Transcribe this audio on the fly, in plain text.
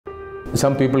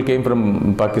Some people came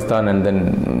from Pakistan and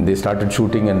then they started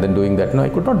shooting and then doing that. No, I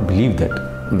could not believe that.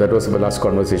 That was the last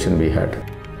conversation we had.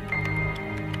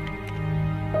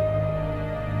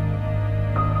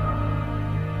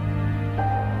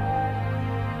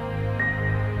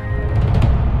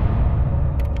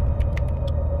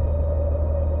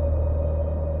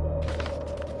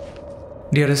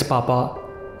 Dearest Papa,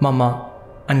 Mama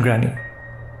and Granny,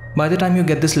 by the time you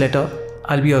get this letter,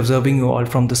 I'll be observing you all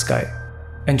from the sky,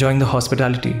 enjoying the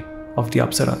hospitality of the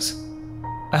Apsaras.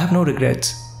 I have no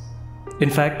regrets. In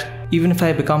fact, even if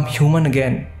I become human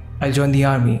again, I'll join the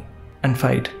army and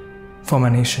fight for my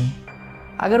nation.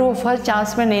 अगर वो first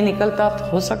chance में नहीं निकलता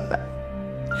तो हो सकता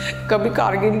है कभी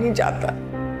कारगिल नहीं जाता.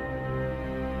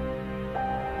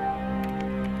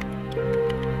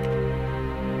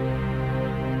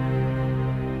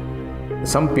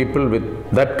 Some people with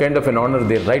that kind of an honor,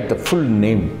 they write the full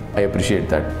name. I appreciate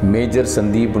that. Major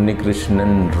Sandeep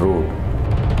Unnikrishnan Road.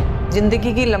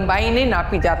 जिंदगी की लंबाई नहीं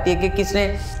नापी जाती है कि किसने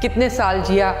कितने साल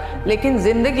जिया, लेकिन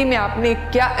जिंदगी में आपने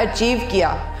क्या अचीव किया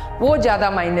वो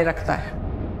ज्यादा मायने रखता है.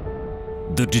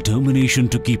 The determination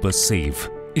to keep us safe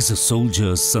is a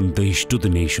soldier's sandesh to the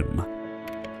nation.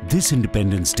 This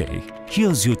Independence Day,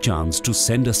 here's your chance to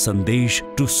send a sandesh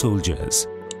to soldiers.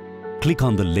 Click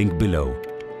on the link below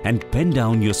and pen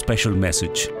down your special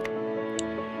message.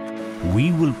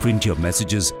 We will print your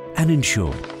messages and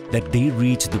ensure that they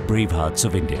reach the brave hearts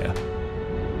of India.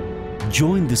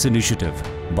 Join this initiative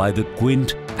by the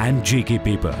Quint and JK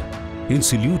Paper in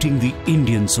saluting the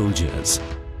Indian soldiers.